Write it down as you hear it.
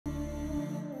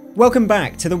Welcome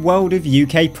back to the world of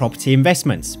UK property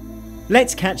investments.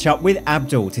 Let's catch up with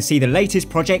Abdul to see the latest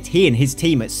project he and his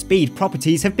team at Speed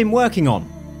Properties have been working on.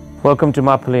 Welcome to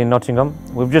Mapperley in Nottingham.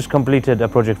 We've just completed a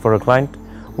project for a client,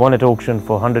 one at auction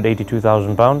for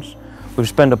 £182,000. We've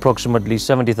spent approximately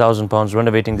 £70,000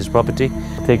 renovating this property.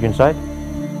 I'll take you inside.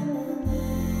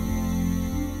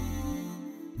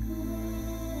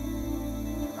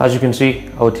 As you can see,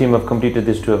 our team have completed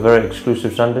this to a very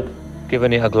exclusive standard.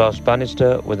 Given it a glass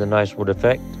banister with a nice wood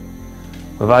effect.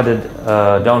 We've added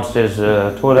a downstairs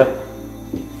toilet.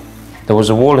 There was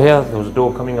a wall here, there was a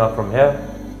door coming out from here.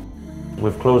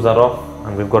 We've closed that off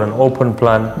and we've got an open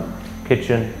plan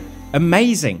kitchen.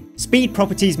 Amazing! Speed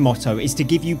Properties' motto is to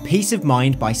give you peace of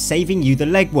mind by saving you the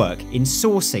legwork in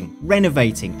sourcing,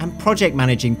 renovating and project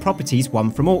managing properties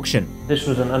won from auction. This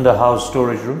was an under-house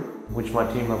storage room which my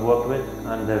team have worked with,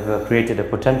 and they've created a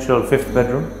potential 5th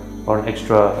bedroom or an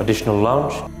extra additional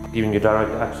lounge, giving you direct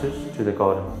access to the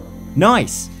garden.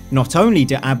 Nice! Not only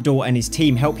do Abdul and his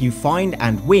team help you find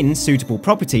and win suitable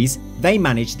properties, they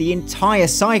manage the entire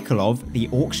cycle of the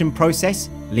auction process,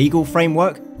 legal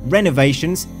framework,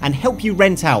 renovations, and help you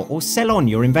rent out or sell on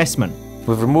your investment.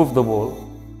 We've removed the wall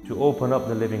to open up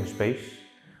the living space,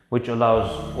 which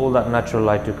allows all that natural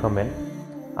light to come in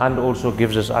and also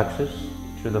gives us access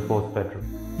to the 4th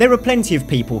bedroom. There are plenty of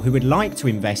people who would like to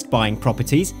invest buying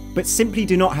properties, but simply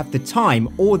do not have the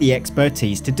time or the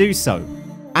expertise to do so.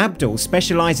 Abdul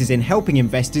specialises in helping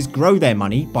investors grow their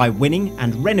money by winning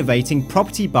and renovating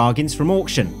property bargains from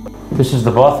auction. This is the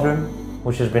bathroom,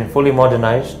 which has been fully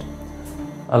modernised,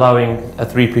 allowing a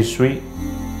 3-piece suite,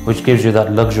 which gives you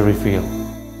that luxury feel.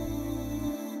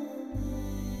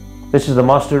 This is the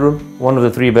master room, one of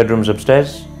the 3 bedrooms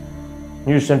upstairs.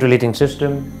 New central heating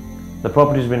system. The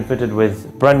property has been fitted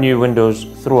with brand new windows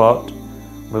throughout.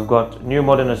 We've got new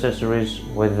modern accessories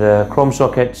with chrome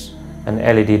sockets and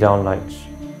LED downlights.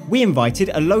 We invited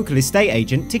a local estate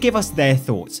agent to give us their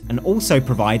thoughts and also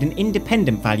provide an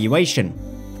independent valuation.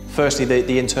 Firstly,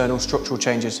 the internal structural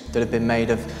changes that have been made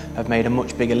have made a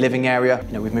much bigger living area.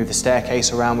 We've moved the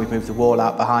staircase around, we've moved the wall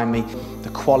out behind me. The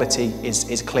quality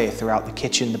is clear throughout the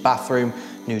kitchen, the bathroom,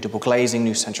 new double glazing,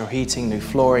 new central heating, new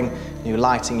flooring, new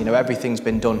lighting. Everything's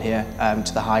been done here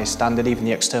to the highest standard, even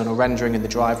the external rendering in the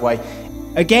driveway.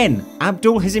 Again,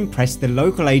 Abdul has impressed the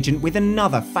local agent with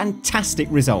another fantastic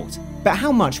result. But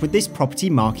how much would this property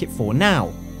market for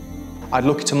now? I'd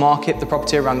look to market the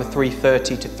property around the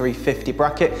 330 to 350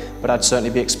 bracket, but I'd certainly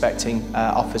be expecting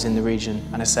offers in the region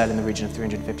and a sale in the region of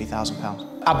 £350,000.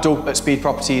 Abdul at Speed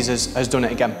Properties has done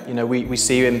it again. We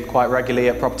see him quite regularly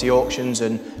at property auctions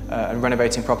and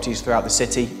renovating properties throughout the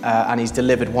city, and he's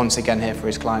delivered once again here for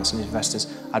his clients and investors.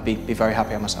 I'd be very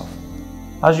happy on myself.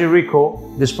 As you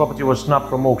recall, this property was snapped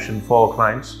from auction for our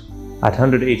clients at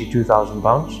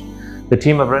 £182,000. The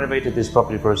team have renovated this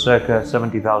property for a circa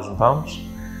 £70,000.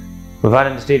 We've had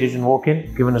an estate agent walk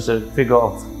in, giving us a figure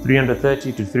of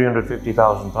 £330,000 to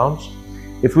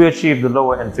 £350,000. If we achieve the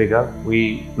lower end figure,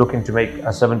 we looking to make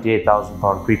a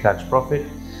 £78,000 pre-tax profit.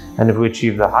 And if we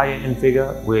achieve the higher end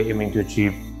figure, we're aiming to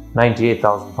achieve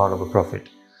 £98,000 of a profit.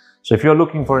 So if you're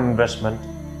looking for an investment,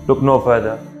 look no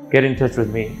further. Get in touch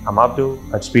with me. I'm Abdul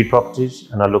at Speed Properties,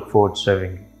 and I look forward to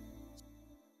serving you.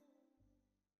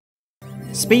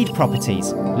 Speed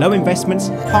Properties. Low investments,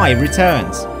 high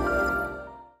returns.